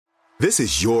This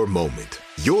is your moment,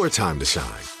 your time to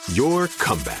shine, your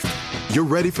comeback. You're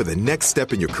ready for the next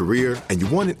step in your career, and you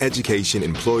want an education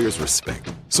employers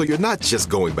respect. So you're not just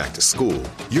going back to school,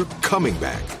 you're coming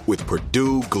back with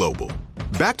Purdue Global.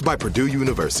 Backed by Purdue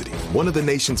University, one of the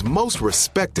nation's most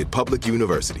respected public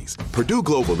universities, Purdue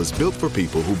Global is built for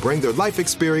people who bring their life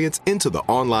experience into the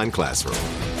online classroom.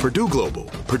 Purdue Global,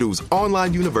 Purdue's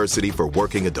online university for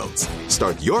working adults.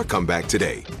 Start your comeback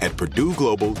today at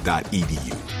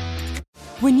purdueglobal.edu.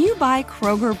 When you buy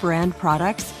Kroger brand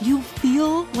products, you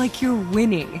feel like you're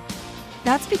winning.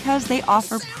 That's because they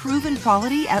offer proven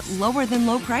quality at lower than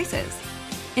low prices.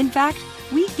 In fact,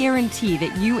 we guarantee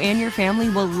that you and your family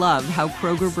will love how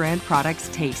Kroger brand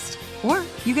products taste, or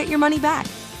you get your money back.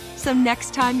 So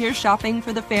next time you're shopping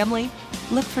for the family,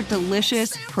 look for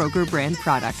delicious Kroger brand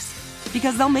products,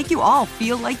 because they'll make you all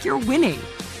feel like you're winning.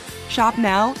 Shop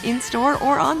now, in-store,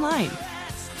 or online.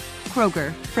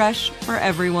 Kroger, fresh for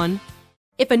everyone.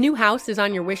 If a new house is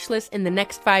on your wish list in the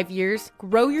next 5 years,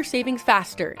 grow your savings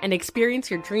faster and experience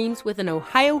your dreams with an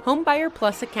Ohio Homebuyer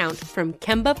Plus account from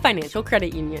Kemba Financial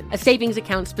Credit Union. A savings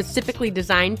account specifically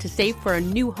designed to save for a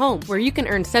new home, where you can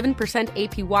earn 7%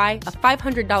 APY,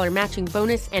 a $500 matching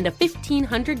bonus, and a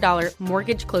 $1,500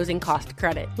 mortgage closing cost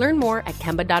credit. Learn more at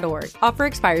Kemba.org. Offer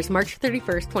expires March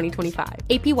 31st, 2025.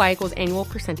 APY equals annual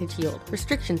percentage yield.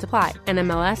 Restrictions apply.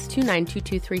 NMLS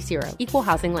 292230. Equal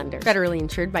housing lender. Federally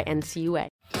insured by NCUA.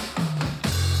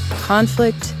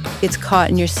 Conflict gets caught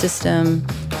in your system,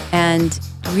 and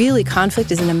really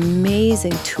conflict is an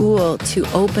amazing tool to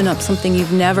open up something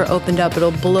you've never opened up.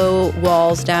 It'll blow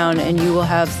walls down, and you will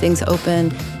have things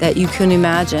open that you couldn't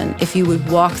imagine if you would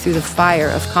walk through the fire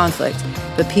of conflict.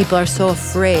 But people are so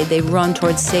afraid, they run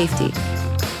towards safety.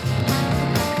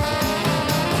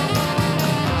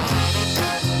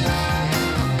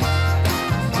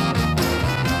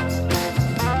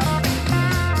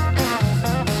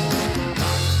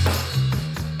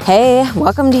 Hey,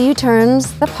 welcome to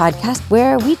U-Turns, the podcast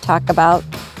where we talk about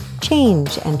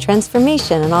change and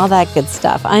transformation and all that good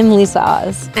stuff. I'm Lisa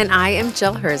Oz. And I am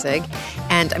Jill Herzig.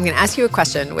 And I'm going to ask you a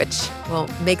question which will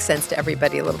make sense to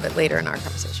everybody a little bit later in our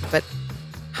conversation. But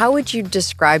how would you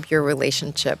describe your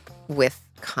relationship with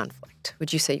conflict?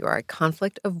 Would you say you are a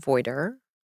conflict avoider?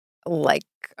 Like,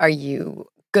 are you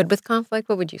good with conflict?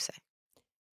 What would you say?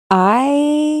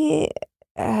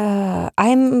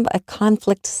 I'm a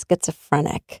conflict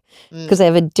schizophrenic because I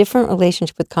have a different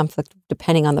relationship with conflict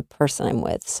depending on the person I'm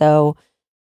with. So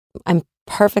I'm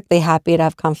perfectly happy to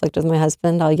have conflict with my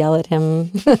husband. I'll yell at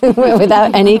him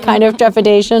without any kind of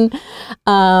trepidation.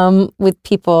 With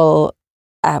people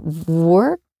at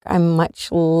work, I'm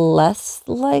much less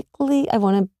likely. I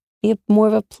want to be more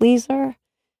of a pleaser.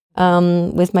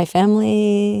 With my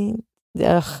family,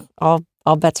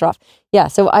 all bets are off. Yeah,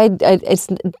 so I'm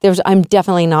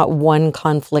definitely not one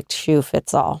conflict shoe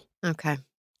fits all. Okay.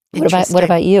 What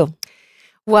about you?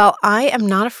 Well, I am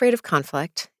not afraid of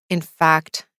conflict. In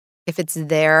fact, if it's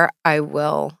there, I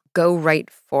will go right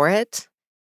for it.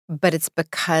 But it's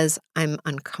because I'm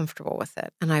uncomfortable with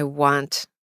it, and I want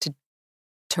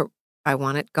I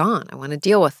want it gone. I want to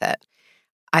deal with it.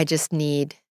 I just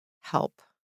need help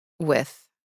with.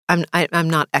 I'm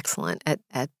not excellent at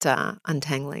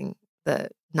untangling the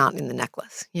knot in the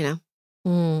necklace, you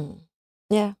know?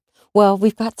 Yeah. Well,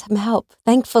 we've got some help,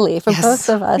 thankfully, for Yes. both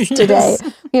of us today.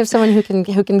 We have someone who can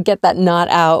get that knot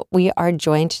out. We are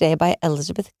joined today by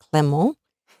Elizabeth Clement.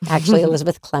 Actually,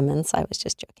 Elizabeth Clemens. I was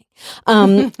just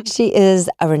joking. She is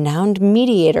a renowned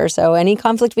mediator. So any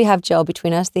conflict we have, Jill,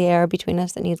 between us, the air between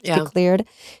us that needs to be cleared,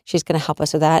 she's going to help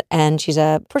us with that. And she's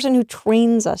a person who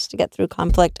trains us to get through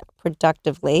conflict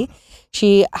productively.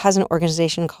 She has an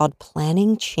organization called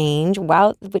Planning Change,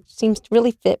 which seems to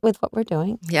really fit with what we're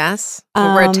doing. Yes,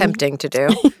 what we're attempting to do.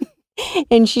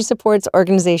 And she supports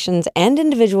organizations and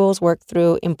individuals work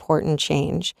through important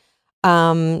change.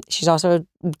 She's also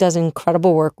does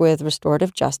incredible work with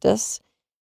restorative justice.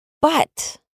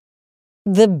 But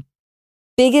the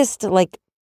biggest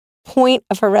point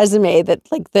of her resume that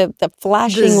the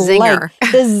flashing zinger. light,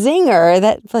 the zinger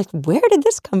that where did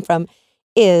this come from,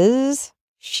 is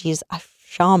she's a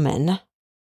shaman.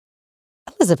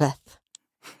 Elizabeth.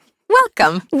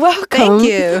 Welcome. Thank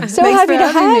you. So Thanks happy for to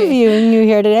having have me. you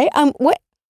here today.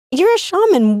 You're a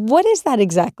shaman. What is that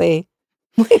exactly?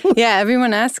 Yeah,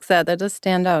 everyone asks that. That does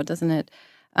stand out, doesn't it?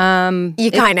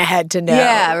 You kind of had to know.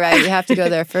 Yeah, right. You have to go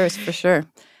there first, for sure.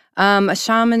 A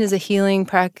shaman is a healing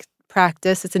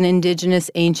practice. It's an indigenous,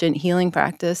 ancient healing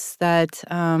practice that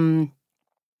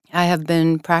I have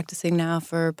been practicing now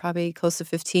for probably close to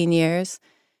 15 years.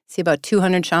 I see about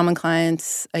 200 shaman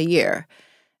clients a year.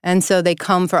 And so they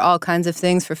come for all kinds of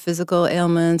things, for physical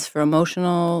ailments, for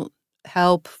emotional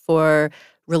help for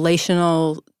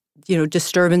relational,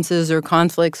 disturbances or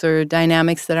conflicts or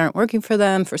dynamics that aren't working for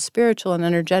them, for spiritual and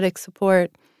energetic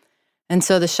support. And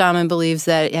so the shaman believes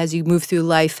that as you move through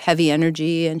life, heavy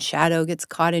energy and shadow gets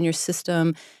caught in your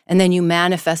system, and then you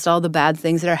manifest all the bad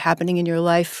things that are happening in your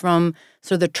life from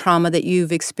sort of the trauma that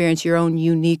you've experienced, your own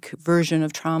unique version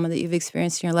of trauma that you've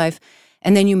experienced in your life,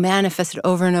 and then you manifest it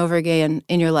over and over again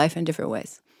in your life in different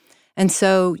ways. And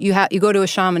so you go to a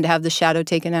shaman to have the shadow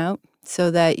taken out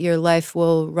so that your life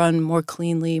will run more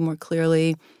cleanly, more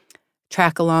clearly,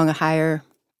 track along a higher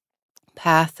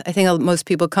path. I think most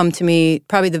people come to me,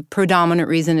 probably the predominant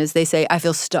reason is they say, I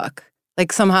feel stuck.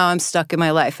 Like somehow I'm stuck in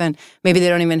my life. And maybe they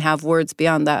don't even have words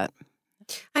beyond that.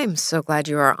 I am so glad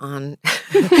you are on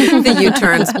the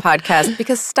U-Turns podcast,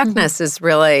 because stuckness is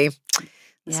really,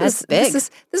 this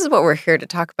is what we're here to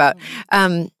talk about.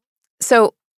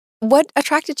 So what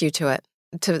attracted you to it,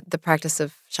 to the practice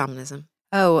of shamanism?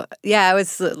 Oh, yeah, I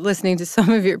was listening to some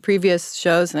of your previous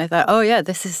shows, and I thought, oh, yeah,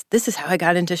 this is how I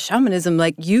got into shamanism,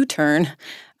 like U-turn.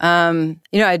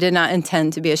 I did not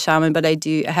intend to be a shaman, but I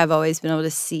have always been able to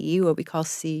see what we call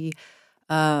see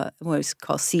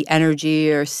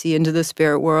energy or see into the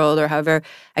spirit world, or however.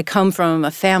 I come from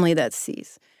a family that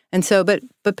sees. And so, but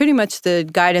pretty much the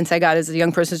guidance I got as a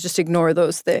young person is just ignore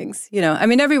those things.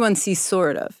 Everyone sees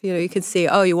sort of. You can see,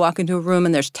 you walk into a room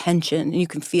and there's tension and you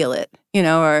can feel it,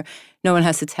 or no one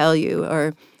has to tell you.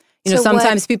 Or,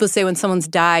 sometimes people say when someone's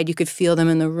died, you could feel them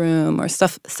in the room or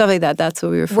stuff like that. That's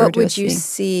what we refer to as What would you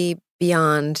see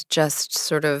beyond just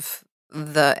sort of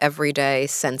the everyday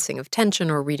sensing of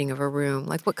tension or reading of a room?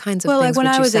 Like what kinds of things would you sense? Well, like when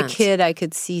I was a kid, I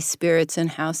could see spirits in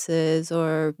houses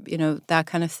or, that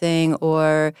kind of thing.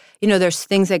 Or, there's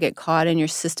things that get caught in your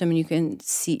system and you can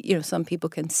see, some people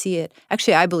can see it.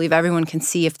 Actually, I believe everyone can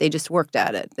see if they just worked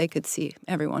at it. They could see.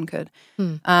 Everyone could.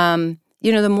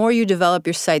 The more you develop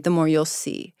your sight, the more you'll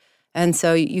see. And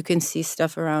so you can see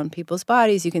stuff around people's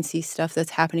bodies. You can see stuff that's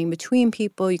happening between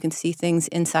people. You can see things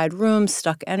inside rooms,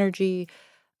 stuck energy.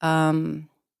 How'd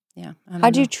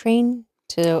you train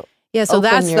to so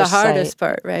that's your the hardest sight?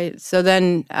 part, right? So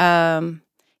then, I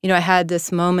had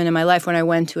this moment in my life when I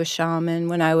went to a shaman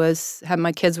when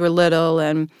my kids were little,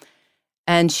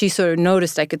 and she sort of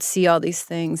noticed I could see all these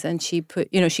things, and she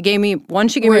gave me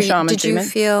a shaman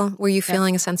treatment. Were you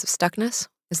feeling a sense of stuckness?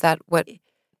 Is that what made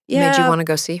you want to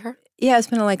go see her? Yeah, it's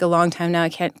been a long time now. I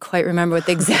can't quite remember what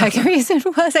the exact reason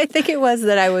was. I think it was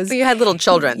that I was... But you had little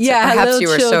children, so yeah, perhaps you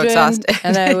were so exhausted.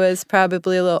 And I was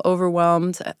probably a little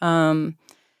overwhelmed. And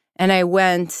I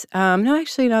went... no,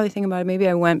 actually, now that I think about it, maybe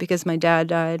I went because my dad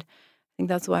died. I think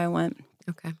that's why I went.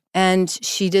 Okay. And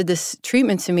she did this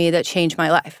treatment to me that changed my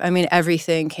life. I mean,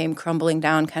 everything came crumbling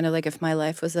down, kind of like if my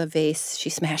life was a vase. She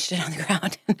smashed it on the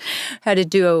ground and had to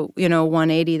do a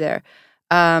 180 there.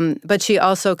 But she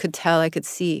also could tell I could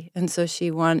see. And so she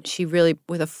really,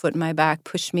 with a foot in my back,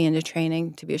 pushed me into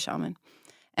training to be a shaman.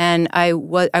 And I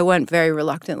went very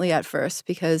reluctantly at first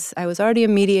because I was already a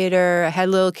mediator. I had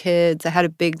little kids. I had a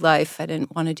big life. I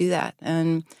didn't want to do that.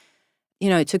 And,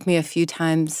 it took me a few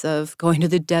times of going to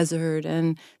the desert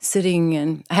and sitting.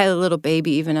 And I had a little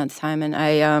baby even at the time. And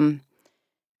I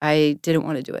didn't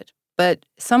want to do it. But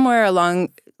somewhere along,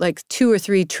 2 or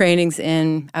 3 trainings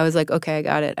in, I was like, okay, I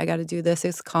got it. I got to do this.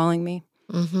 It's calling me.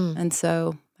 Mm-hmm. And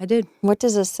so I did. What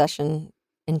does a session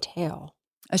entail?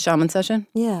 A shaman session?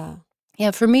 Yeah.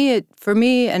 Yeah, for me,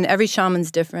 and every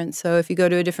shaman's different. So if you go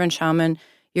to a different shaman,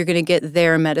 you're going to get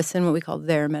their medicine, what we call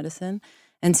their medicine.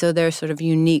 And so their sort of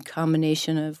unique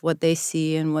combination of what they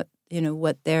see and what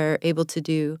they're able to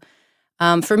do.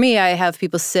 For me, I have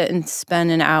people sit and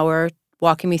spend an hour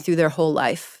walking me through their whole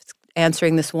life,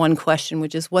 answering this one question,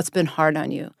 which is, what's been hard on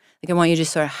you? I want you to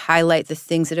sort of highlight the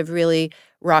things that have really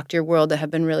rocked your world, that have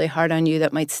been really hard on you,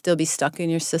 that might still be stuck in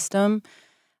your system.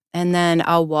 And then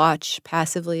I'll watch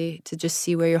passively to just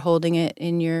see where you're holding it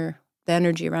in the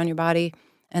energy around your body.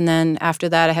 And then after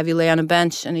that, I have you lay on a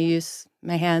bench and I use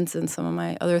my hands and some of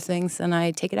my other things and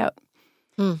I take it out.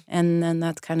 And then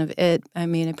that's kind of it. I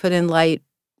mean, I put in light,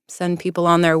 send people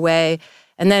on their way.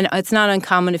 And then it's not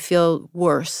uncommon to feel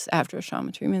worse after a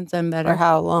shaman treatment than better. For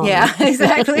how long? Yeah,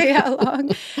 exactly. How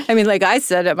long? I mean, like I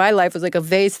said, my life was like a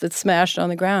vase that's smashed on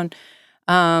the ground.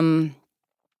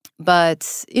 But,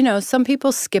 some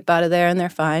people skip out of there and they're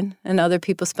fine. And other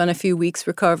people spend a few weeks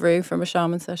recovering from a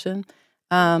shaman session.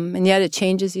 And yet it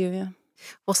changes you, yeah.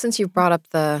 Well, since you brought up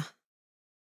the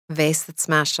vase that's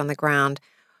smashed on the ground,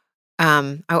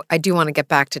 I do want to get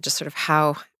back to just sort of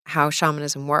how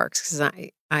shamanism works,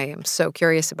 because I am so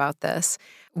curious about this.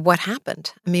 What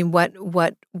happened? I mean, what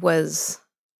was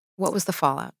the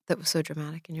fallout that was so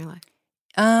dramatic in your life?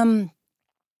 Well,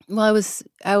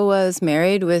 I was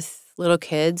married with little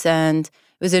kids. And it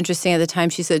was interesting at the time.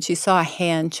 She said she saw a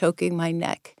hand choking my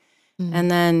neck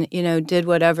and then, did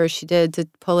whatever she did to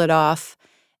pull it off.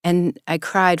 And I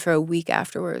cried for a week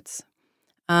afterwards.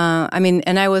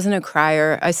 And I wasn't a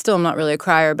crier. I still am not really a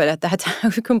crier, but at that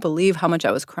time, I couldn't believe how much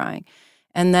I was crying.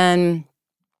 And then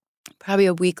probably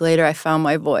a week later, I found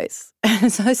my voice.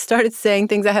 And so I started saying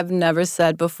things I have never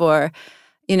said before,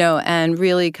 and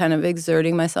really kind of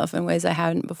exerting myself in ways I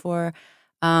hadn't before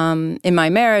in my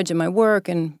marriage, in my work.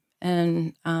 And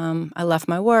I left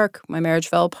my work. My marriage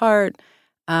fell apart.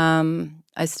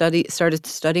 I started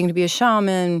studying to be a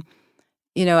shaman.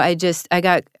 I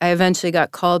eventually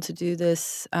got called to do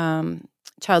this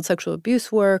child sexual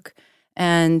abuse work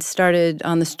and started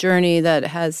on this journey that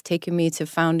has taken me to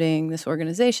founding this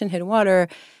organization, Hidden Water.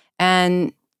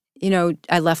 And,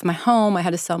 I left my home. I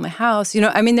had to sell my house.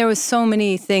 There was so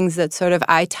many things that sort of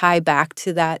I tie back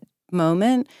to that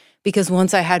moment because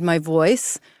once I had my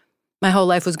voice, my whole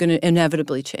life was going to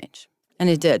inevitably change. And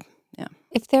it did, yeah.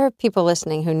 If there are people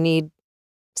listening who need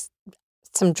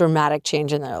some dramatic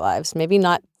change in their lives, maybe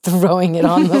not throwing it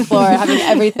on the floor, having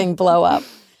everything blow up.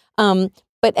 And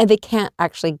they can't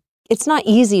actually, it's not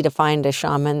easy to find a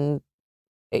shaman,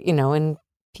 in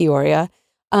Peoria.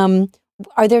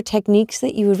 Are there techniques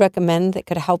that you would recommend that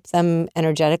could help them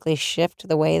energetically shift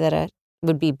the way that it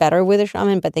would be better with a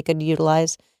shaman, but they could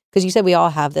utilize? Because you said we all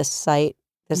have this sight,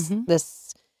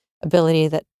 this ability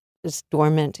that is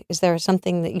dormant. Is there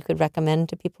something that you could recommend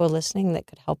to people listening that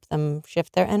could help them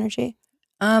shift their energy?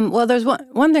 Well, there's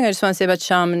one thing I just want to say about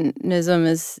shamanism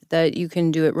is that you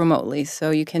can do it remotely, so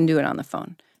you can do it on the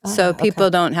phone. So people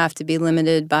don't have to be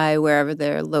limited by wherever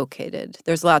they're located.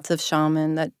 There's lots of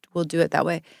shaman that will do it that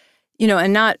way.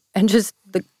 And just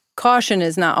the caution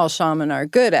is not all shaman are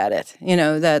good at it.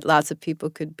 That lots of people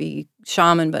could be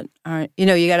shaman but aren't.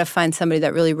 You got to find somebody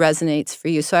that really resonates for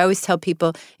you. So I always tell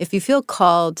people, if you feel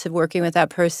called to working with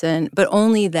that person, but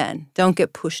only then, don't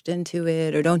get pushed into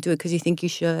it or don't do it because you think you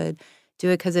should. Do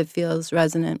it because it feels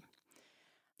resonant.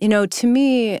 To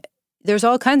me, there's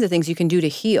all kinds of things you can do to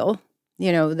heal,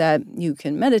 that you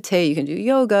can meditate, you can do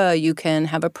yoga, you can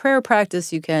have a prayer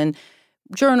practice, you can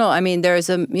journal. There's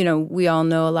we all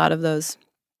know a lot of those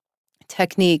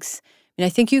techniques. I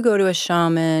think you go to a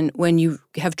shaman when you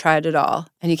have tried it all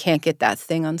and you can't get that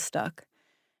thing unstuck.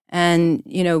 And,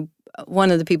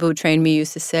 one of the people who trained me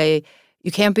used to say,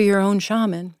 you can't be your own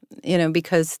shaman,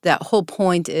 because that whole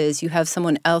point is you have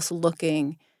someone else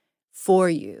looking for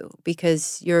you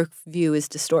because your view is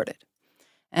distorted.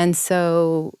 And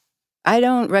so I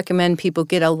don't recommend people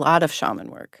get a lot of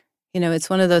shaman work. It's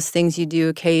one of those things you do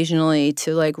occasionally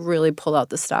to really pull out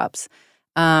the stops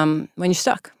when you're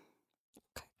stuck.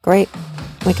 Great.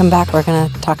 When we come back, we're going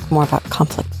to talk more about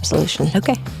conflict resolution.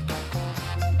 Okay.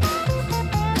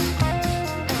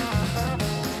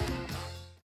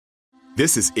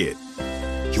 This is it.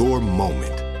 Your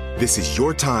moment. This is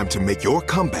your time to make your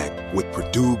comeback with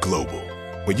Purdue Global.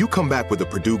 When you come back with a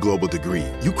Purdue Global degree,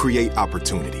 you create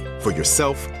opportunity for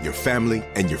yourself, your family,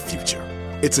 and your future.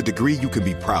 It's a degree you can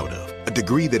be proud of, a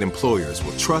degree that employers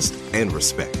will trust and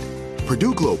respect.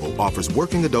 Purdue Global offers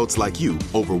working adults like you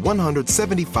over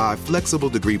 175 flexible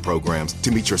degree programs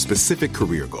to meet your specific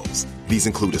career goals. These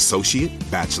include associate,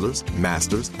 bachelor's,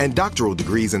 master's, and doctoral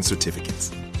degrees and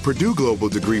certificates. Purdue Global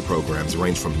degree programs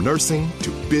range from nursing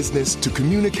to business to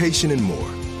communication and more.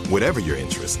 Whatever your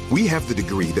interest, we have the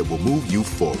degree that will move you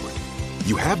forward.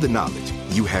 You have the knowledge,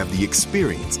 you have the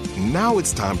experience. Now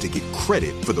it's time to get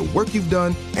credit for the work you've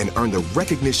done and earn the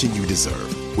recognition you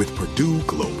deserve with Purdue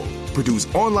Global, Purdue's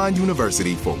online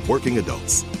university for working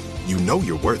adults. You know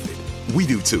you're worth it. We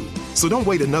do too. So don't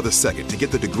wait another second to get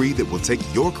the degree that will take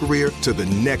your career to the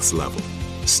next level.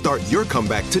 Start your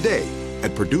comeback today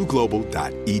at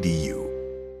purdueglobal.edu.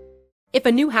 If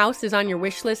a new house is on your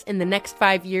wish list in the next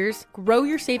 5 years, grow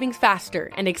your savings faster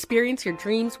and experience your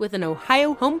dreams with an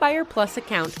Ohio Homebuyer Plus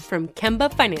account from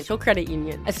Kemba Financial Credit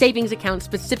Union. A savings account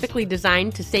specifically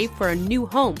designed to save for a new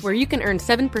home where you can earn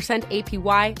 7%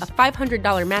 APY, a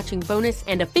 $500 matching bonus,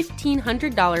 and a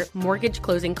 $1,500 mortgage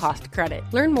closing cost credit.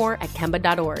 Learn more at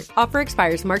Kemba.org. Offer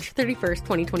expires March 31st,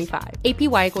 2025.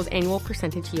 APY equals annual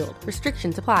percentage yield.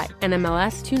 Restrictions apply.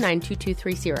 NMLS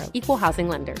 292230. Equal housing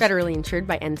lender. Federally insured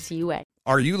by NCUA.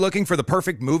 Are you looking for the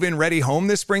perfect move-in ready home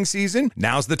this spring season?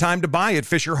 Now's the time to buy at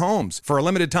Fisher Homes. For a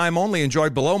limited time only, enjoy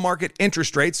below-market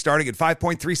interest rates starting at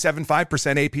 5.375%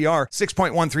 APR,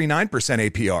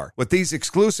 6.139% APR. With these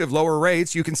exclusive lower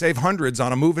rates, you can save hundreds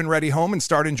on a move-in ready home and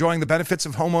start enjoying the benefits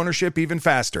of home ownership even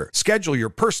faster. Schedule your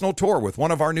personal tour with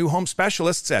one of our new home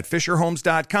specialists at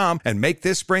FisherHomes.com and make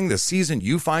this spring the season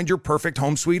you find your perfect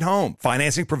home sweet home.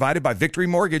 Financing provided by Victory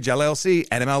Mortgage, LLC,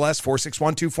 NMLS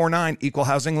 461249, Equal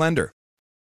Housing Lender.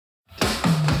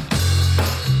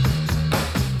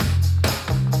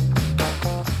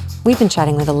 We've been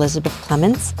chatting with Elizabeth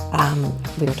Clements.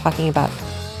 We were talking about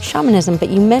shamanism, but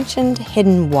you mentioned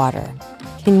hidden water.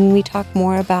 Can we talk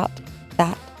more about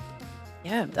that?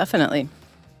 Yeah, definitely.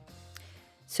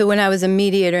 So when I was a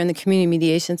mediator in the Community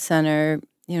Mediation Center,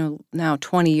 now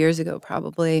 20 years ago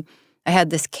probably, I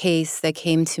had this case that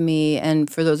came to me.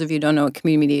 And for those of you who don't know what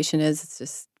community mediation is, it's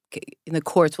just the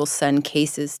courts will send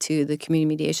cases to the Community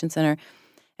Mediation Center.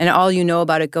 And all you know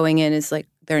about it going in is like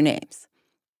their names.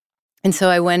 And so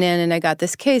I went in and I got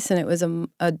this case, and it was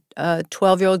a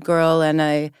 12-year-old girl and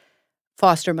a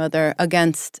foster mother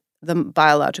against the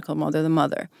biological mother, the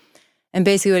mother. And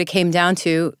basically what it came down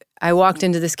to, I walked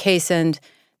into this case and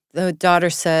the daughter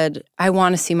said, I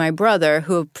want to see my brother,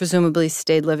 who presumably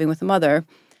stayed living with the mother.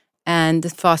 And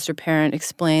the foster parent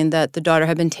explained that the daughter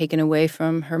had been taken away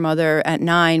from her mother at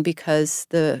 9 because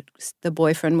the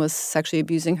boyfriend was sexually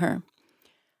abusing her.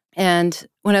 And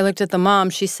when I looked at the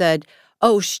mom, she said,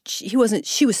 she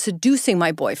was seducing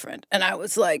my boyfriend. And I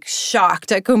was like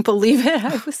shocked. I couldn't believe it.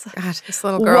 I was like, God, this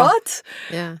little girl. What?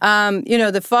 Yeah.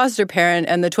 The foster parent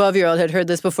and the 12-year-old had heard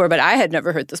this before, but I had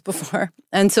never heard this before.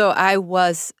 And so I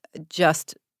was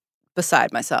just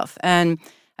beside myself. And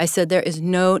I said, there is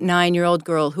no 9-year-old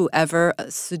girl who ever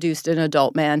seduced an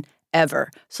adult man,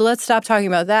 ever. So let's stop talking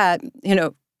about that.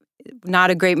 Not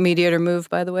a great mediator move,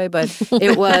 by the way, but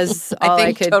it was all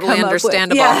I could totally come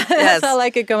understandable. Up with. Yeah, yes. That's all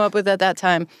I could come up with at that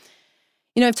time.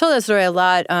 I've told that story a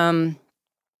lot, and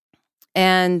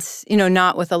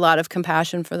not with a lot of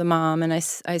compassion for the mom, and I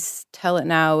tell it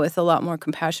now with a lot more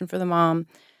compassion for the mom.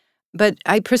 But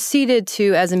I proceeded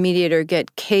to, as a mediator,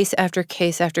 get case after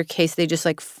case after case. They just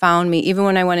found me. Even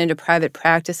when I went into private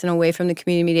practice and away from the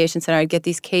Community Mediation Center, I'd get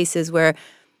these cases where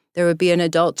there would be an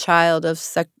adult child of,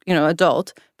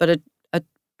 adult, but a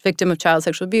victim of child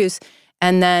sexual abuse,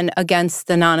 and then against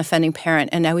the non-offending parent.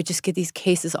 And I would just get these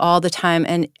cases all the time.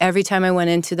 And every time I went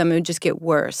into them, it would just get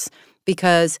worse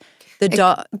because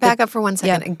Back up for 1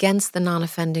 second. Yeah. Against the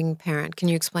non-offending parent. Can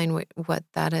you explain what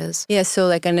that is? Yeah, so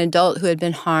an adult who had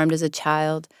been harmed as a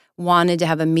child wanted to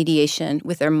have a mediation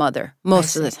with their mother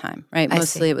most of the time, right?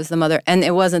 Mostly it was the mother. And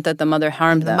it wasn't that the mother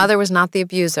harmed them. The mother was not the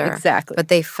abuser. Exactly. But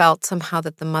they felt somehow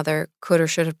that the mother could or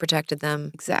should have protected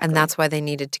them. Exactly. And that's why they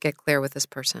needed to get clear with this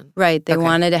person. Right. They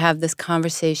wanted to have this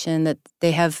conversation that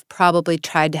they have probably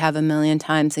tried to have a million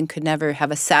times and could never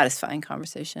have a satisfying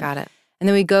conversation. Got it. And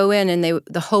then we go in and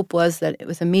the hope was that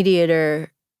with a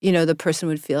mediator, the person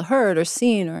would feel heard or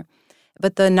seen,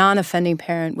 but the non-offending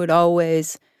parent would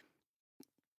always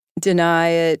deny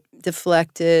it,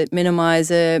 deflect it, minimize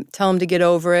it, tell them to get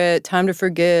over it, time to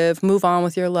forgive, move on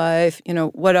with your life,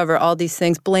 whatever, all these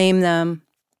things, blame them.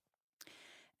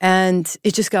 And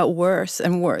it just got worse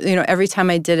and worse. Every time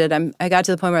I did it, I got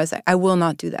to the point where I was like, I will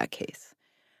not do that case.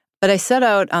 But I set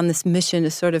out on this mission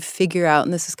to sort of figure out,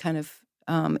 and this is kind of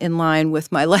in line with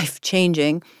my life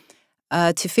changing,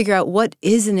 to figure out what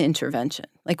is an intervention.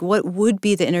 What would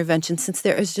be the intervention, since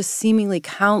there is just seemingly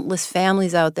countless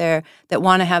families out there that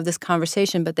want to have this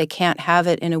conversation, but they can't have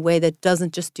it in a way that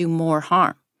doesn't just do more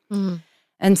harm. Mm-hmm.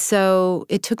 And so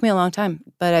it took me a long time,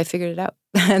 but I figured it out.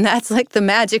 And that's the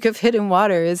magic of Hidden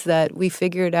Water, is that we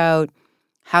figured out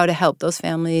how to help those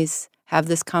families have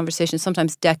this conversation,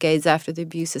 sometimes decades after the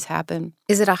abuse has happened.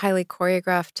 Is it a highly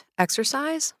choreographed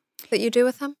exercise that you do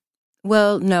with them?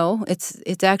 Well, no.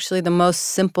 It's actually the most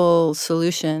simple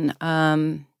solution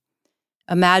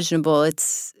imaginable.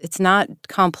 It's not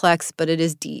complex, but it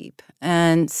is deep.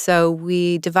 And so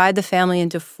we divide the family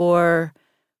into 4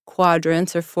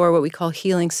 quadrants, or 4 what we call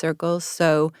healing circles.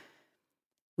 So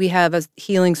we have a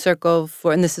healing circle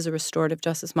for, and this is a restorative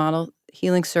justice model,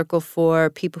 healing circle for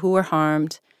people who were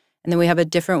harmed. And then we have a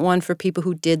different one for people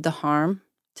who did the harm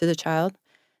to the child.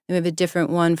 And we have a different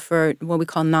one for what we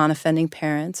call non-offending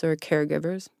parents or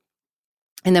caregivers.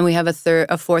 And then we have a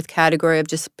 4th category of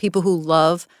just people who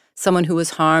love someone who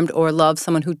was harmed or love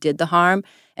someone who did the harm,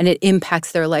 and it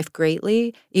impacts their life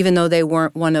greatly, even though they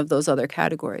weren't one of those other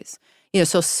categories.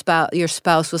 So your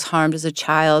spouse was harmed as a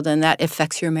child, and that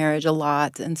affects your marriage a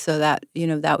lot. And so that,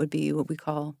 that would be what we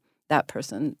call that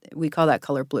person. We call that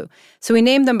color blue. So we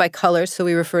named them by colors, so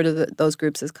we refer to those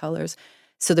groups as colors.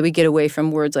 so that we get away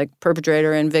from words like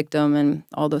perpetrator and victim and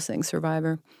all those things,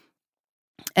 survivor.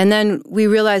 And then we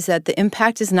realize that the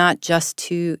impact is not just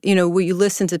to, when you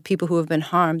listen to people who have been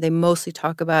harmed, they mostly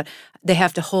talk about they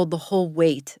have to hold the whole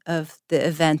weight of the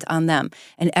event on them.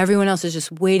 And everyone else is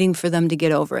just waiting for them to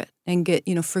get over it and get,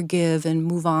 forgive and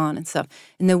move on and stuff.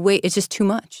 And the weight, it's just too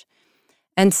much.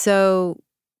 And so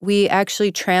we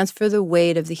actually transfer the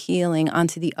weight of the healing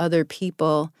onto the other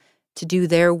people to do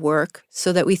their work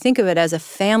so that we think of it as a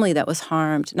family that was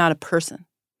harmed, not a person.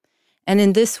 And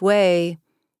in this way,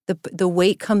 the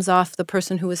weight comes off the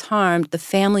person who was harmed. The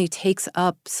family takes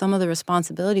up some of the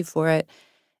responsibility for it,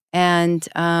 and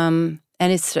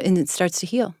it starts to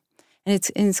heal.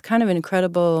 And it's kind of an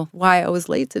incredible why I was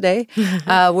late today,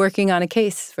 working on a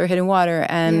case for Hidden Water,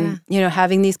 and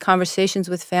having these conversations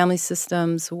with family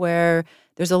systems where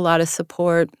there's a lot of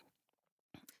support.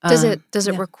 Does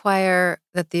it require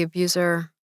that the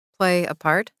abuser play a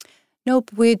part?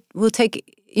 Nope. We'll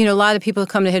take a lot of people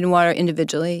come to Hidden Water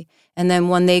individually. And then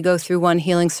when they go through one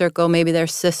healing circle, maybe their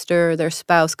sister or their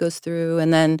spouse goes through,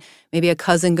 and then maybe a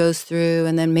cousin goes through,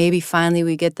 and then maybe finally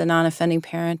we get the non-offending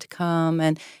parent to come.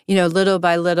 And, little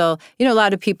by little, a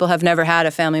lot of people have never had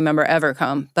a family member ever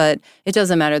come, but it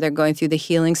doesn't matter. They're going through the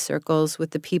healing circles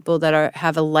with the people that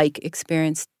have a like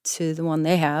experience to the one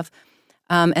they have.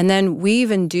 And then we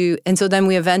even do, and so then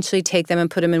we eventually take them and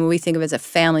put them in what we think of as a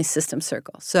family system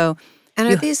circle. So, and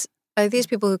are these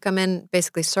people who come in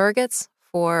basically surrogates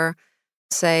for,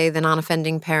 say, the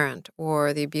non-offending parent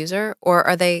or the abuser, or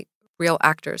are they real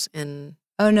actors in?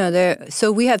 Oh no,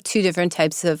 so we have two different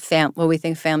types of what we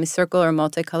think family circle or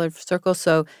multicolored circle.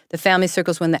 So the family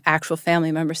circle is when the actual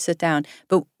family members sit down,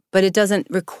 but it doesn't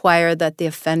require that the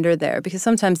offender there, because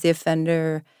sometimes the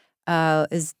offender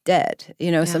is dead.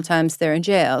 Sometimes they're in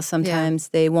jail. Sometimes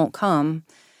they won't come.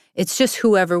 It's just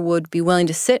whoever would be willing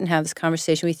to sit and have this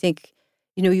conversation. We think,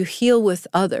 you heal with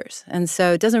others. And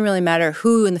so it doesn't really matter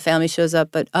who in the family shows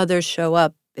up, but others show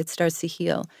up, it starts to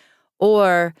heal.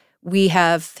 Or we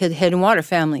have Hidden Water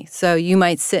family. So you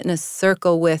might sit in a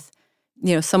circle with,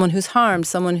 someone who's harmed,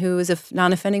 someone who is a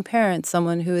non-offending parent,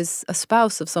 someone who is a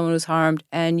spouse of someone who's harmed,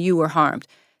 and you were harmed.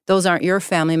 Those aren't your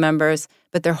family members,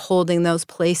 but they're holding those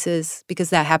places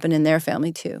because that happened in their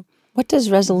family too. What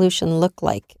does resolution look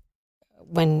like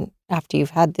after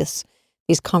you've had these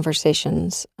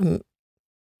conversations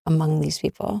among these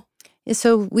people?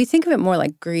 So we think of it more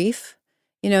like grief.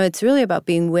 It's really about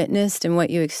being witnessed in what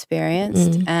you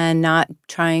experienced and not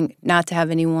trying not to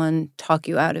have anyone talk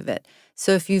you out of it.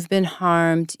 So if you've been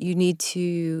harmed, you need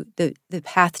to, the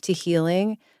path to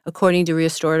healing, according to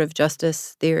restorative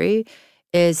justice theory,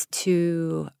 is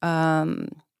to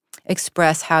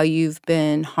express how you've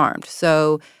been harmed.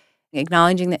 So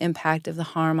acknowledging the impact of the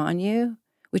harm on you,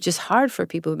 which is hard for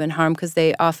people who've been harmed because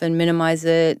they often minimize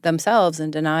it themselves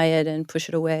and deny it and push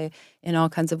it away in all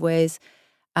kinds of ways,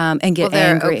 and get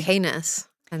angry. Their okayness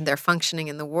and their functioning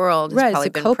in the world has Right, probably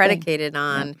it's been coping. predicated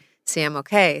on, see, I'm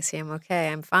okay,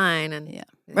 I'm fine. And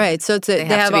Right. So they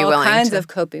have all kinds of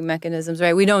coping mechanisms,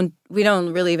 right? We don't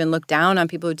really even look down on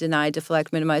people who deny,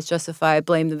 deflect, minimize, justify,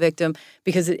 blame the victim,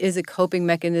 because it is a coping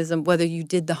mechanism whether you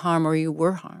did the harm or you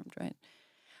were harmed, right?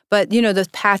 But, the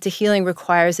path to healing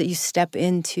requires that you step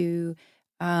into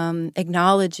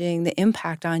acknowledging the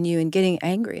impact on you and getting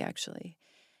angry, actually.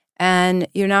 And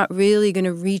you're not really going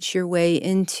to reach your way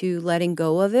into letting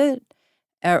go of it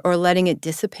or letting it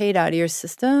dissipate out of your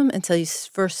system until you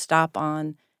first stop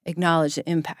on acknowledge the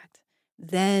impact.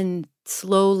 Then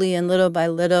slowly and little by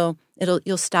little,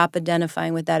 you'll stop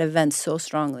identifying with that event so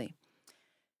strongly.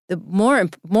 The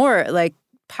more like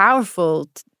powerful,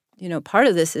 part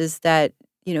of this is that,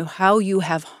 how you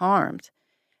have harmed,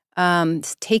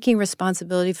 taking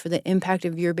responsibility for the impact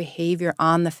of your behavior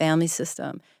on the family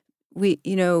system,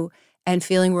 and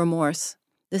feeling remorse.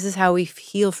 This is how we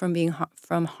heal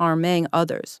from harming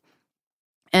others.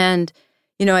 And,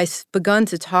 I've begun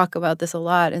to talk about this a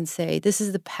lot and say, this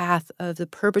is the path of the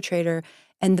perpetrator,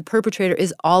 and the perpetrator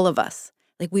is all of us.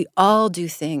 Like, we all do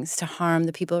things to harm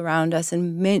the people around us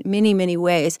in many, many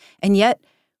ways, and yet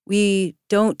we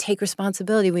don't take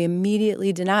responsibility. We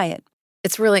immediately deny it.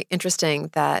 It's really interesting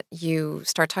that you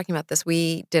start talking about this.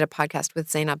 We did a podcast with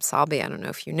Zainab Salbi. I don't know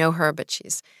if you know her, but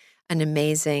she's an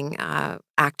amazing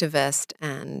activist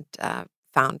and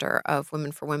founder of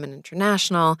Women for Women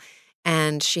International.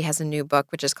 And she has a new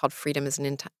book, which is called Freedom is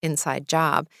an Inside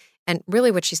Job. And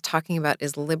really what she's talking about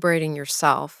is liberating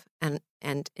yourself and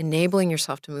enabling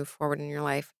yourself to move forward in your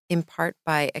life, in part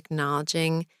by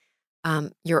acknowledging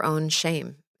your own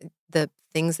shame, the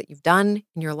things that you've done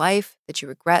in your life that you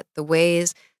regret, the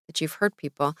ways that you've hurt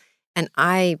people. And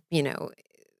I,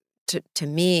 to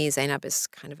me, Zainab is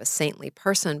kind of a saintly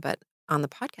person, but on the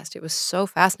podcast, it was so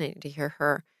fascinating to hear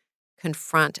her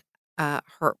confront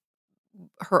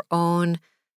her own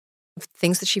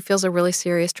things that she feels are really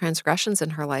serious transgressions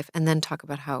in her life, and then talk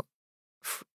about how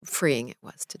freeing it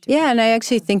was to do. Yeah, and I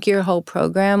actually think your whole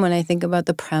program, when I think about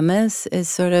the premise, is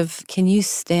sort of, can you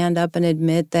stand up and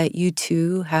admit that you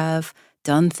too have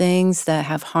done things that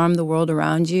have harmed the world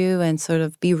around you, and sort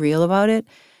of be real about it?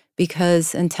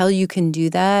 Because until you can do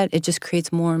that, it just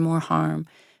creates more and more harm.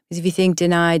 Because if you think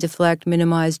deny, deflect,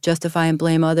 minimize, justify, and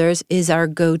blame others is our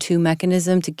go-to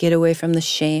mechanism to get away from the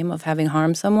shame of having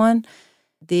harmed someone,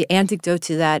 the antidote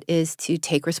to that is to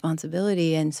take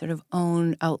responsibility and sort of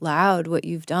own out loud what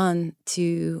you've done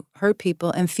to hurt people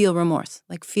and feel remorse,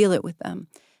 like feel it with them.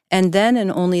 And then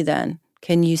and only then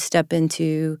can you step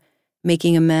into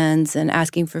making amends and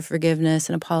asking for forgiveness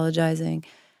and apologizing.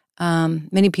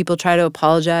 Many people try to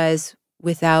apologize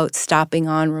without stopping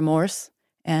on remorse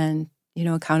and,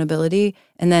 accountability,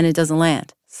 and then it doesn't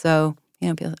land. So,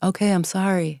 people, okay, I'm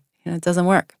sorry. It doesn't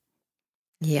work.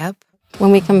 Yep.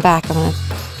 When we come back, I'm going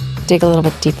to dig a little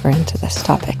bit deeper into this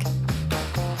topic.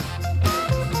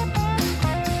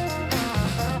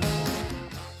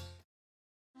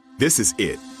 This is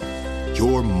it.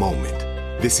 Your moment.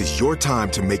 This is your time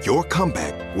to make your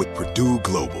comeback with Purdue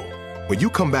Global. When you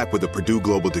come back with a Purdue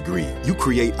Global degree, you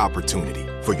create opportunity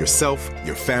for yourself,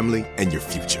 your family, and your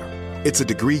future. It's a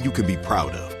degree you can be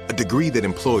proud of, a degree that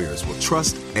employers will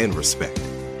trust and respect.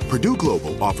 Purdue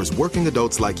Global offers working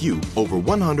adults like you over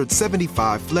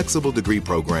 175 flexible degree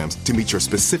programs to meet your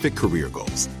specific career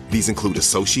goals. These include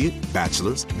associate,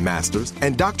 bachelor's, master's,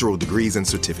 and doctoral degrees and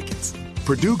certificates.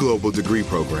 Purdue Global degree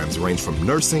programs range from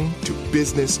nursing to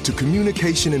business to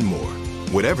communication and more.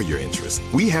 Whatever your interest,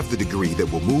 we have the degree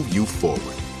that will move you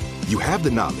forward. You have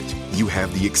the knowledge, you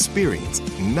have the experience.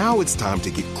 Now it's time to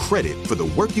get credit for the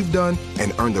work you've done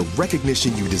and earn the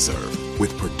recognition you deserve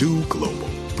with Purdue Global,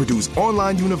 Purdue's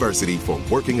online university for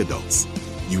working adults.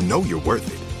 You know you're worth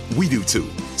it. We do too.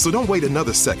 So don't wait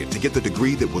another second to get the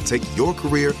degree that will take your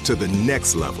career to the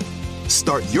next level.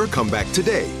 Start your comeback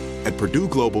today at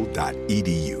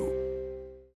purdueglobal.edu.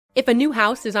 If a new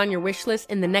house is on your wish list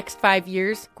in the next 5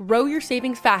 years, grow your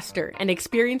savings faster and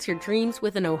experience your dreams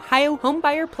with an Ohio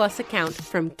Homebuyer Plus account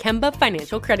from Kemba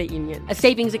Financial Credit Union. A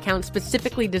savings account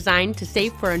specifically designed to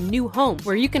save for a new home,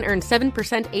 where you can earn 7%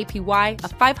 APY,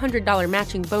 a $500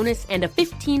 matching bonus, and a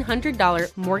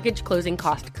 $1,500 mortgage closing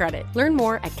cost credit. Learn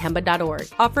more at Kemba.org.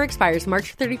 Offer expires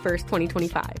March 31st,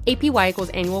 2025. APY equals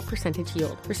annual percentage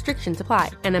yield. Restrictions apply.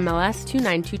 NMLS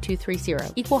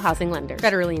 292230. Equal housing lender.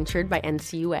 Federally insured by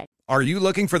NCUA. Are you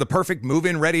looking for the perfect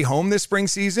move-in ready home this spring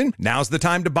season? Now's the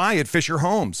time to buy at Fisher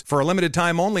Homes. For a limited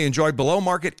time only, enjoy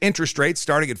below-market interest rates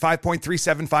starting at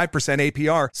 5.375%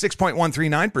 APR,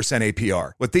 6.139%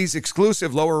 APR. With these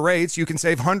exclusive lower rates, you can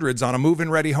save hundreds on a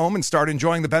move-in ready home and start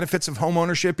enjoying the benefits of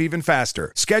homeownership even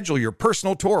faster. Schedule your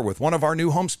personal tour with one of our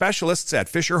new home specialists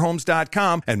at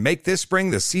FisherHomes.com and make this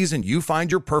spring the season you find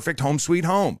your perfect home sweet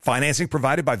home. Financing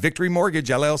provided by Victory Mortgage,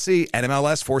 LLC,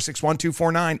 NMLS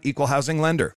 461249, Equal Housing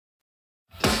Lender.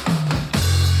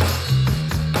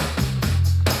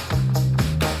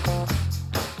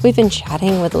 We've been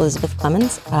chatting with Elizabeth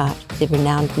Clemens, the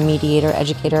renowned mediator,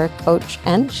 educator, coach,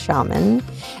 and shaman.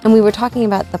 And we were talking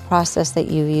about the process that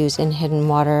you use in Hidden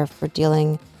Water for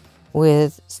dealing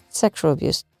with sexual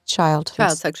abuse, child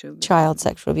sexual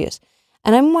abuse.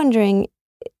 And I'm wondering,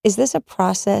 is this a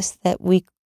process that we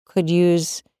could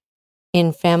use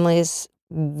in families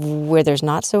where there's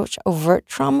not so much overt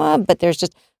trauma, but there's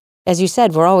just, as you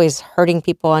said, we're always hurting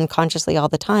people unconsciously all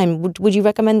the time. Would you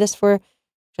recommend this for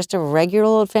just a regular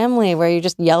old family where you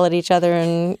just yell at each other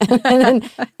and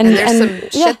there's some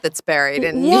shit that's buried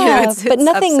and it's but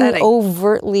nothing upsetting.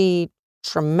 Overtly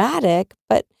traumatic.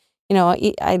 But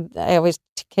I always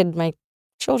kid my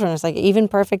children. It's like even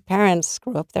perfect parents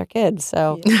screw up their kids.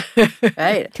 So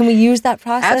right. Can we use that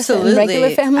process in regular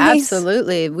families?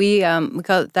 Absolutely. We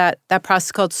call that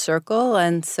process called Circle,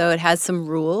 and so it has some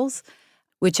rules,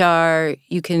 which are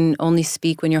you can only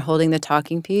speak when you're holding the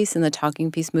talking piece, and the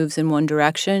talking piece moves in one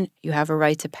direction. You have a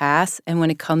right to pass. And when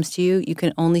it comes to you, you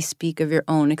can only speak of your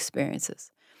own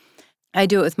experiences. I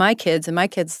do it with my kids, and my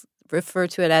kids refer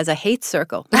to it as a hate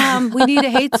circle. We need a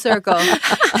hate circle.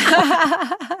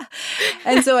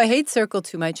 And so a hate circle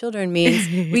to my children means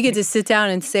we get to sit down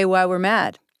and say why we're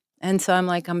mad. And so I'm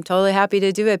like, I'm totally happy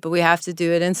to do it, but we have to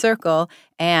do it in circle.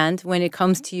 And when it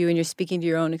comes to you and you're speaking to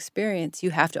your own experience, you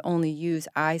have to only use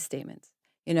I statements.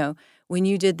 When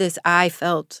you did this, I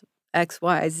felt X,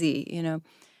 Y, Z,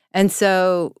 And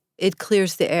so it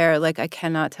clears the air like I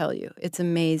cannot tell you. It's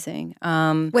amazing.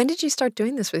 When did you start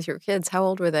doing this with your kids? How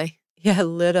old were they? Yeah,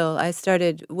 little. I used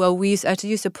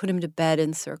to put them to bed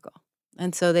in circle.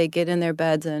 And so they get in their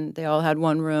beds and they all had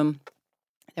one room.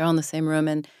 They're all in the same room.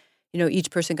 And,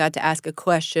 each person got to ask a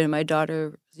question. My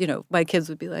daughter, my kids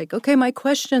would be like, okay, my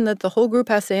question that the whole group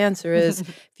has to answer is,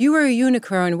 if you were a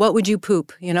unicorn, what would you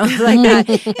poop? Like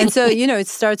that. And so, it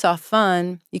starts off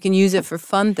fun. You can use it for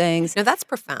fun things. No, that's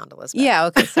profound, Elizabeth. Yeah,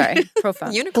 okay, sorry.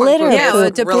 Profound. Unicorn Glitter poop. Yeah, well,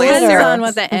 it Really depends serious. on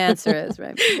what the answer is,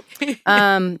 right?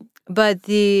 But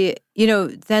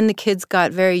then the kids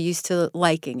got very used to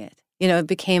liking it. It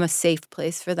became a safe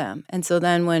place for them. And so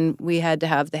then when we had to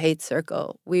have the hate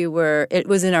circle, it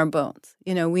was in our bones.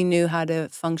 We knew how to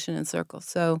function in circles.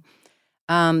 So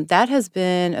that has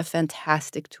been a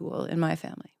fantastic tool in my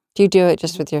family. Do you do it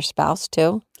just with your spouse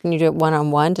too? Can you do it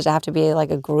one-on-one? Does it have to be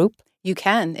like a group? You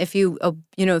can if you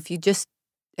just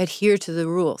adhere to the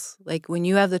rules. Like when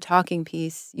you have the talking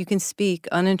piece, you can speak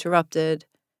uninterrupted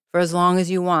for as long as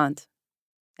you want.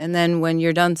 And then when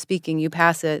you're done speaking, you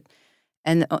pass it.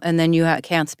 And then you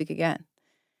can't speak again.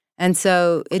 And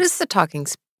so What does the talking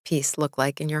piece look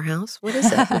like in your house? What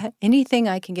is it? anything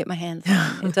I can get my hands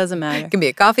on. It doesn't matter. It can be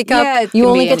a coffee cup. Yeah, You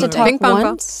only get to talk Ping pong ball.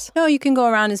 once? No, you can go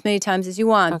around as many times as you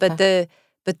want. Okay.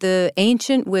 But the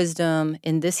ancient wisdom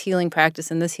in this healing practice,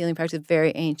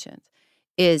 very ancient,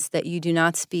 is that you do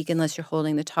not speak unless you're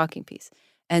holding the talking piece.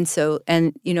 And so,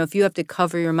 if you have to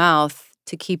cover your mouth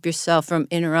to keep yourself from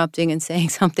interrupting and saying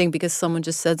something because someone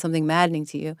just said something maddening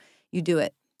to you, you do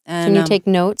it. And, Can you take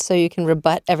notes so you can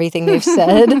rebut everything they've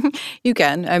said? You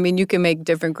can. I mean, you can make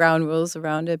different ground rules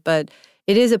around it, but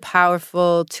it is a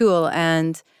powerful tool.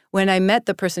 And when I met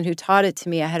the person who taught it to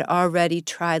me, I had already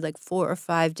tried like 4 or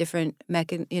 5 different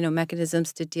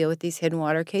mechanisms to deal with these hidden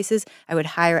water cases. I would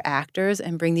hire actors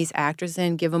and bring these actors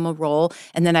in, give them a role,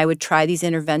 and then I would try these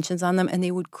interventions on them, and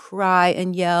they would cry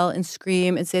and yell and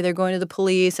scream and say they're going to the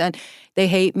police and they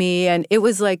hate me, and it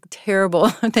was like terrible.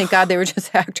 Thank God they were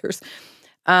just actors.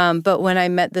 But when I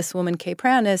met this woman, Kay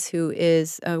Pranis, who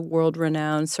is a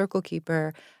world-renowned circle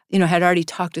keeper, had already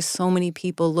talked to so many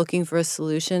people looking for a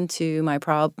solution to my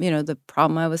problem, the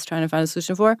problem I was trying to find a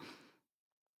solution for.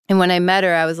 And when I met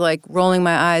her, I was like rolling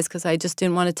my eyes because I just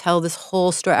didn't want to tell this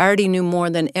whole story. I already knew more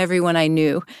than everyone I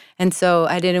knew. And so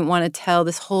I didn't want to tell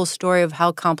this whole story of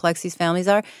how complex these families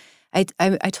are. I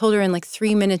told her in like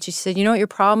 3 minutes. She said, "You know what your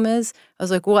problem is?" I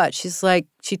was like, "What?" She's like,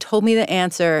 she told me the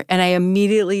answer and I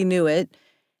immediately knew it.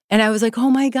 And I was like, oh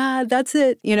my God, that's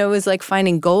it. It was like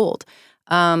finding gold.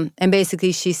 And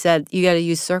basically she said, you got to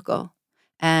use circle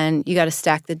and you got to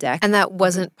stack the deck. And that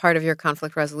wasn't part of your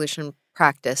conflict resolution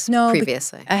practice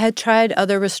previously? I had tried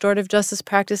other restorative justice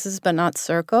practices, but not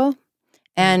circle.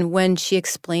 And when she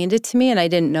explained it to me, and I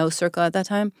didn't know circle at that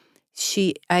time,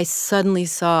 I suddenly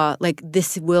saw like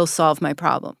this will solve my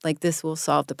problem. Like this will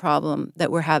solve the problem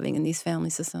that we're having in these family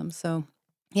systems. So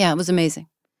yeah, it was amazing.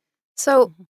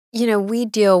 So we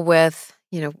deal with,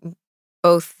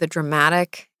 both the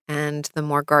dramatic and the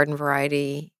more garden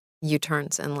variety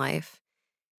U-turns in life.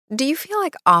 Do you feel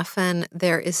like often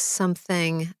there is some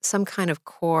kind of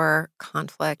core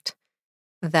conflict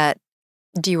that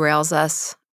derails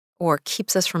us or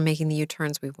keeps us from making the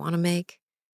U-turns we want to make?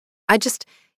 I just,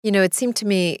 it seemed to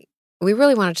me we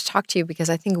really wanted to talk to you because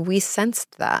I think we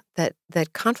sensed that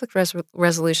conflict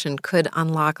resolution could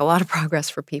unlock a lot of progress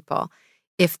for people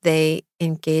if they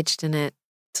engaged in it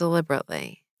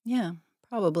deliberately. Yeah,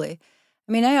 probably.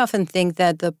 I mean, I often think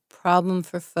that the problem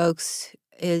for folks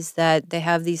is that they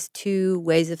have these 2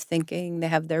 ways of thinking. They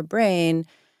have their brain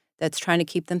that's trying to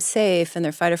keep them safe, and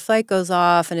their fight or flight goes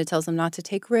off, and it tells them not to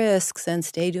take risks and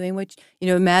stay doing what,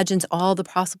 imagines all the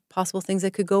possible things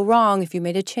that could go wrong if you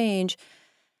made a change.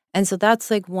 And so that's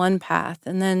like one path.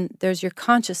 And then there's your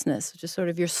consciousness, which is sort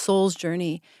of your soul's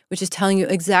journey, which is telling you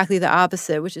exactly the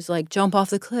opposite, which is like jump off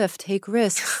the cliff, take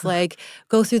risks, like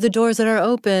go through the doors that are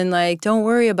open, like don't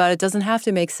worry about it, doesn't have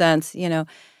to make sense,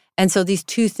 And so these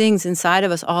 2 things inside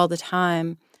of us all the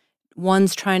time,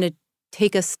 one's trying to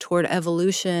take us toward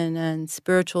evolution and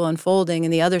spiritual unfolding,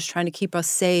 and the other's trying to keep us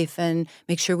safe and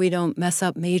make sure we don't mess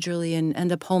up majorly and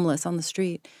end up homeless on the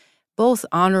street. Both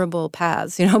honorable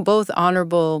paths, both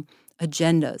honorable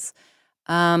agendas.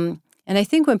 And I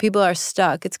think when people are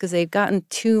stuck, it's because they've gotten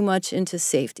too much into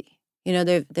safety.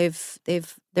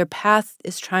 Their path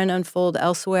is trying to unfold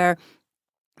elsewhere,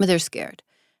 but they're scared.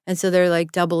 And so they're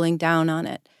like doubling down on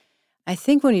it. I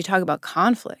think when you talk about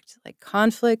conflict, like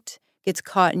conflict gets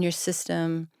caught in your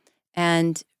system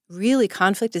and really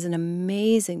conflict is an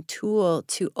amazing tool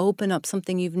to open up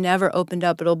something you've never opened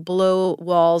up. It'll blow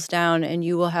walls down and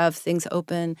you will have things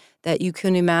open that you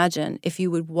couldn't imagine if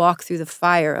you would walk through the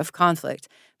fire of conflict.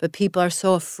 But people are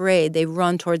so afraid, they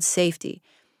run towards safety.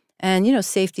 And,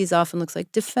 safety often looks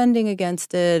like defending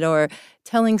against it or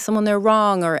telling someone they're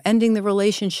wrong or ending the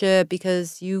relationship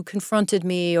because you confronted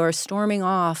me or storming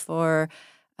off or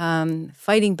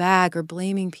fighting back or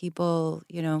blaming people,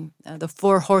 the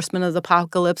 4 horsemen of the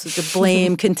apocalypse, which are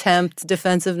blame, contempt,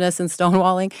 defensiveness, and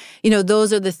stonewalling.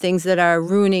 Those are the things that are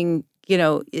ruining,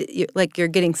 like you're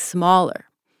getting smaller.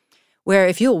 Where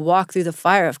if you'll walk through the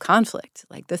fire of conflict,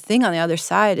 like the thing on the other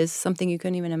side is something you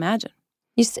couldn't even imagine.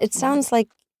 It sounds like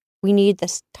we need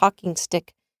this talking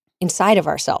stick inside of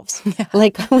ourselves. Yeah.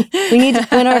 Like we need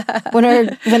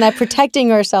when our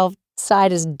protecting ourselves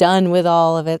side is done with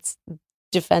all of its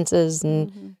defenses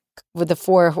and with the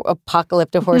 4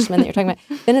 apocalyptic horsemen that you're talking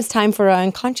about, then it's time for our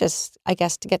unconscious, I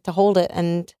guess, to get to hold it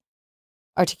and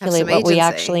articulate what we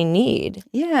actually need.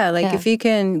 Yeah, if you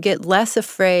can get less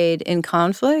afraid in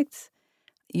conflict,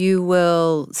 you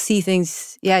will see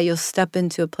things, you'll step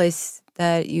into a place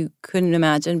that you couldn't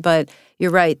imagine. But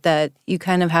you're right that you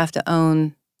kind of have to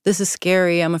own, this is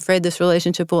scary, I'm afraid this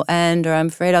relationship will end, or I'm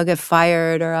afraid I'll get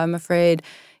fired, or I'm afraid,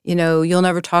 you'll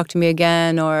never talk to me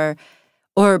again, or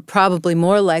probably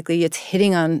more likely it's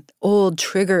hitting on old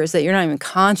triggers that you're not even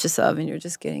conscious of and you're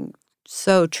just getting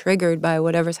so triggered by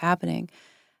whatever's happening.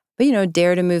 But,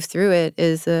 dare to move through it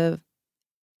is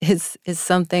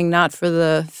something not for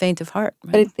the faint of heart.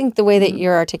 Right? But I think the way that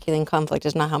you're articulating conflict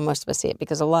is not how most of us see it,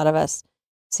 because a lot of us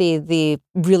see the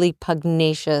really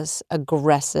pugnacious,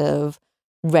 aggressive,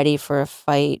 ready for a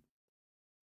fight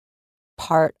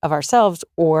part of ourselves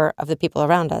or of the people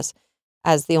around us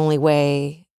as the only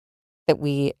way that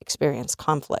we experience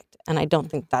conflict. And I don't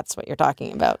think that's what you're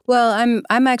talking about. Well,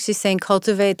 I'm actually saying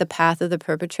cultivate the path of the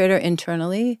perpetrator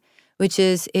internally, which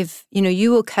is if,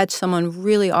 you will catch someone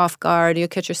really off guard, you'll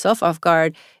catch yourself off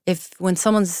guard. If when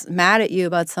someone's mad at you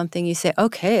about something, you say,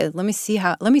 okay, let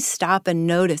me stop and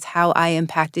notice how I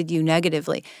impacted you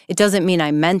negatively. It doesn't mean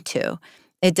I meant to.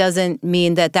 It doesn't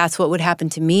mean that that's what would happen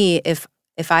to me if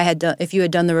you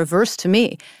had done the reverse to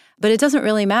me. But it doesn't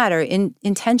really matter.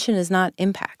 Intention is not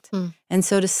impact. And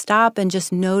so to stop and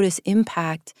just notice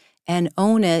impact and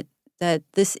own it, that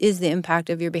this is the impact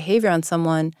of your behavior on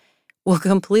someone, will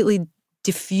completely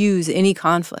diffuse any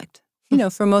conflict.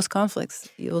 For most conflicts,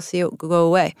 you'll see it go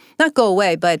away. Not go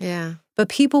away, but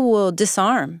people will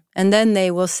disarm. And then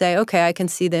they will say, okay, I can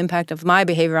see the impact of my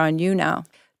behavior on you now.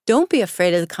 Don't be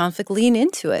afraid of the conflict. Lean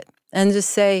into it and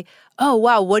just say, oh,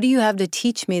 wow, what do you have to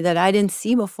teach me that I didn't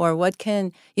see before? What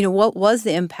was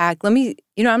the impact?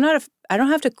 I don't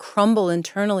have to crumble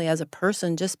internally as a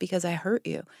person just because I hurt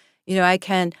you. I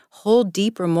can hold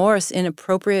deep remorse in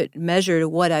appropriate measure to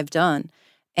what I've done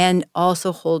and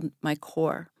also hold my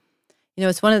core.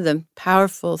 It's one of the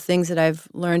powerful things that I've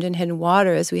learned in Hidden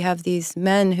Water is we have these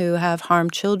men who have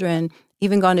harmed children,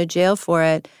 even gone to jail for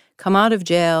it, come out of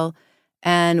jail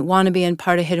and want to be in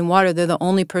part of Hidden Water. They're the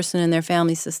only person in their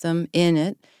family system in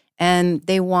it, and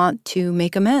they want to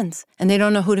make amends. And they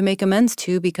don't know who to make amends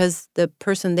to because the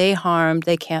person they harmed,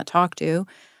 they can't talk to.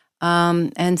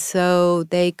 And so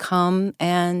they come,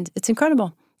 and it's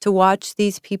incredible to watch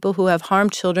these people who have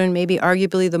harmed children, maybe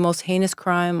arguably the most heinous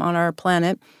crime on our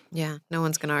planet. Yeah, no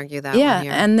one's going to argue that. Yeah,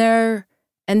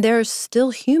 and they're still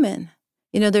human.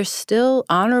 They're still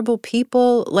honorable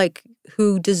people,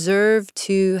 who deserve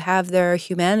to have their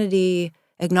humanity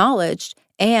acknowledged,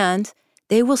 and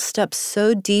they will step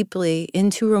so deeply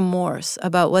into remorse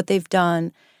about what they've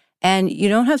done, and you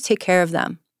don't have to take care of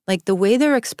them. The way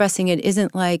they're expressing it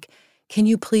isn't like, can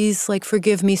you please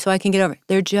forgive me so I can get over it?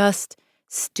 They're just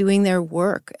doing their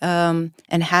work, and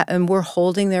we're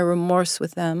holding their remorse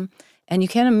with them. And you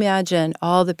can't imagine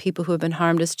all the people who have been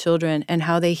harmed as children and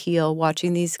how they heal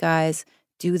watching these guys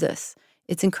do this.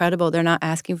 It's incredible. They're not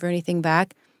asking for anything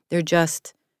back. They're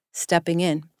just stepping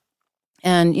in.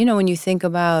 And, when you think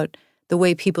about the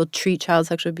way people treat child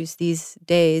sexual abuse these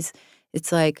days,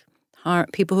 it's like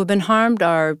people who've been harmed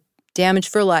are damaged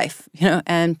for life,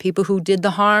 and people who did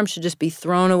the harm should just be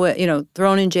thrown away,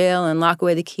 thrown in jail and lock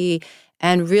away the key.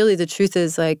 And really the truth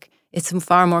is it's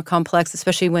far more complex,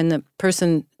 especially when the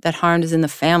person that harmed is in the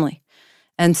family.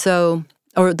 And so,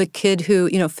 or the kid who,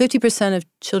 50% of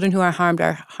children who are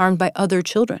harmed by other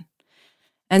children.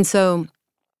 And so,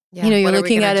 you're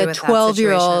looking at a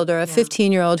 12-year-old or a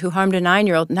 15-year-old who harmed a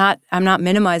 9-year-old. I'm not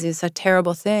minimizing, it's a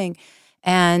terrible thing.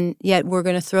 And yet we're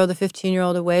going to throw the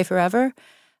 15-year-old away forever.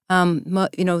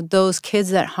 Those kids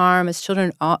that harm as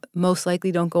children most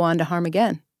likely don't go on to harm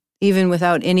again. even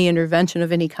without any intervention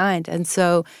of any kind. And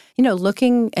so,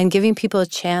 looking and giving people a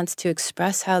chance to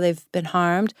express how they've been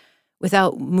harmed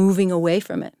without moving away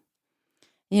from it.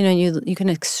 You can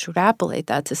extrapolate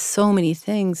that to so many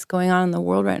things going on in the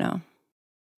world right now.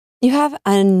 You have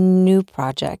a new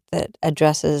project that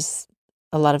addresses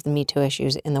a lot of the Me Too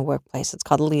issues in the workplace. It's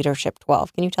called Leadership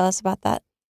 12. Can you tell us about that?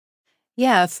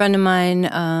 Yeah, a friend of mine,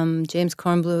 James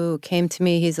Kornblue, came to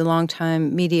me. He's a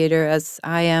longtime mediator, as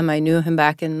I am. I knew him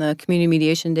back in the community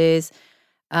mediation days.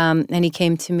 And he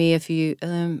came to me a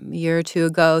year or two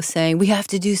ago saying, we have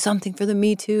to do something for the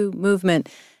Me Too movement.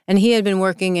 And he had been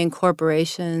working in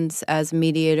corporations as a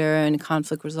mediator and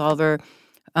conflict resolver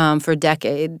for a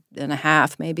decade and a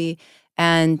half, maybe.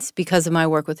 And because of my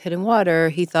work with Hidden Water,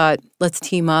 he thought, let's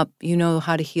team up. You know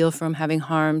how to heal from having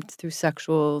harmed through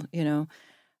sexual,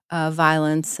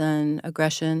 violence and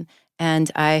aggression. And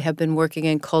I have been working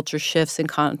in culture shifts and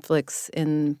conflicts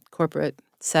in corporate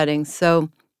settings. So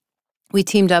we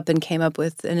teamed up and came up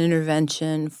with an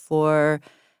intervention for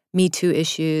Me Too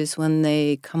issues when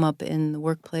they come up in the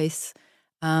workplace,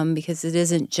 because it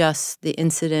isn't just the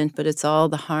incident, but it's all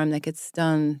the harm that gets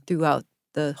done throughout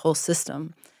the whole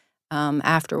system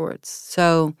afterwards.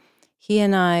 So he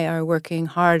and I are working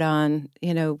hard on,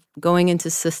 going into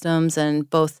systems and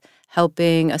both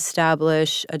helping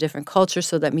establish a different culture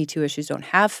so that Me Too issues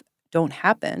don't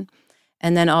happen.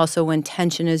 And then also when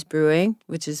tension is brewing,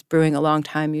 which is brewing a long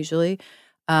time usually,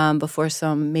 before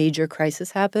some major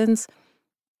crisis happens,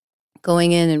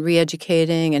 going in and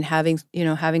re-educating and having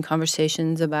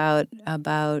conversations about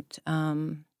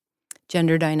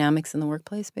gender dynamics in the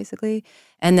workplace, basically.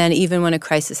 And then even when a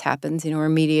crisis happens, we're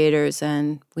mediators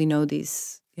and we know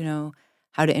these,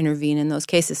 how to intervene in those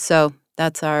cases. So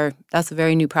that's a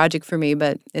very new project for me,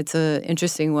 but it's an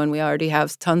interesting one. We already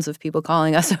have tons of people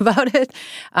calling us about it.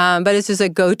 But it's just a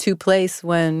go-to place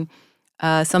when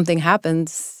something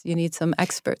happens. You need some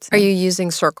experts. Are you using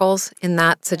circles in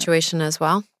that situation as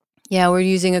well? Yeah, we're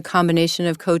using a combination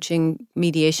of coaching,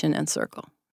 mediation, and circle.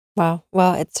 Wow.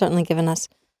 Well, it's certainly given us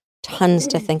tons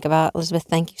to think about. Elizabeth,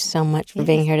 thank you so much for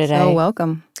being here today. So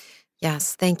welcome.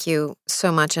 Yes, thank you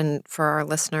so much. And for our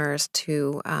listeners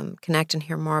to connect and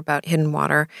hear more about Hidden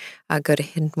Water, go to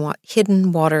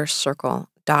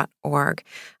hiddenwatercircle.org.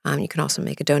 You can also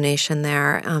make a donation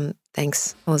there.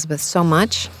 Thanks, Elizabeth, so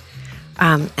much.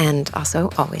 And also,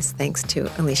 always thanks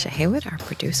to Alicia Haywood, our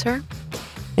producer.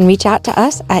 And reach out to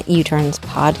us at U-Turns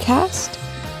Podcast.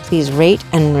 Please rate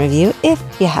and review if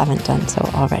you haven't done so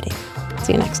already.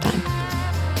 See you next time.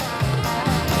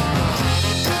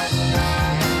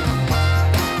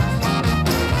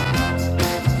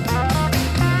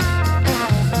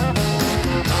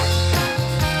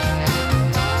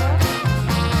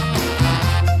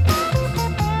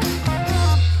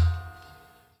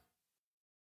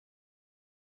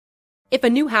 If a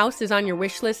new house is on your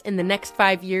wish list in the next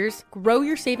 5 years, grow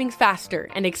your savings faster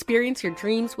and experience your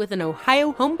dreams with an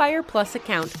Ohio Homebuyer Plus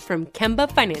account from Kemba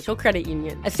Financial Credit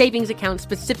Union. A savings account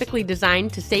specifically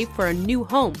designed to save for a new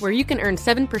home where you can earn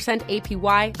 7%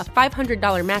 APY, a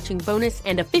 $500 matching bonus,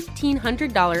 and a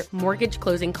 $1,500 mortgage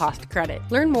closing cost credit.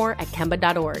 Learn more at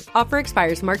Kemba.org. Offer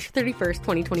expires March 31st,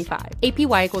 2025.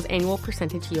 APY equals annual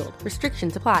percentage yield.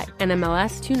 Restrictions apply.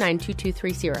 NMLS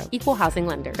 292230. Equal housing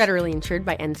lender. Federally insured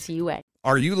by NCUA.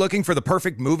 Are you looking for the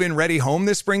perfect move-in ready home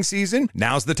this spring season?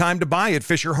 Now's the time to buy at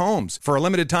Fisher Homes. For a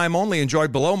limited time only, enjoy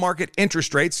below-market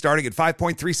interest rates starting at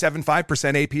 5.375%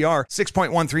 APR,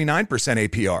 6.139%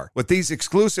 APR. With these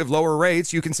exclusive lower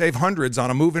rates, you can save hundreds on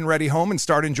a move-in ready home and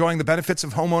start enjoying the benefits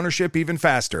of home ownership even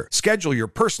faster. Schedule your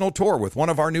personal tour with one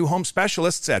of our new home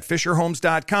specialists at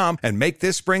FisherHomes.com and make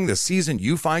this spring the season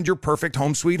you find your perfect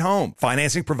home sweet home.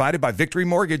 Financing provided by Victory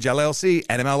Mortgage, LLC,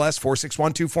 NMLS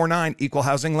 461249, Equal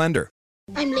Housing Lender.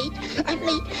 I'm late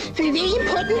for a very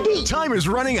important date. Time is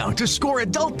running out to score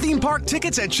adult theme park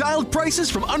tickets at child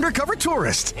prices from Undercover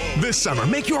Tourist. This summer,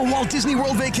 make your Walt Disney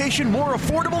World vacation more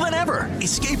affordable than ever.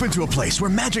 Escape into a place where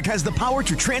magic has the power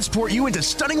to transport you into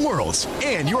stunning worlds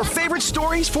and your favorite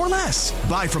stories for less.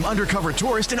 Buy from Undercover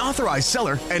Tourist, an authorized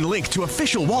seller, and link to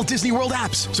official Walt Disney World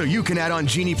apps so you can add on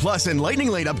Genie Plus and Lightning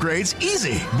Lane upgrades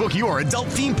easy. Book your adult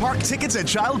theme park tickets at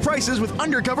child prices with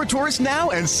Undercover Tourist now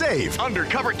and save.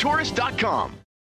 UndercoverTourist.com.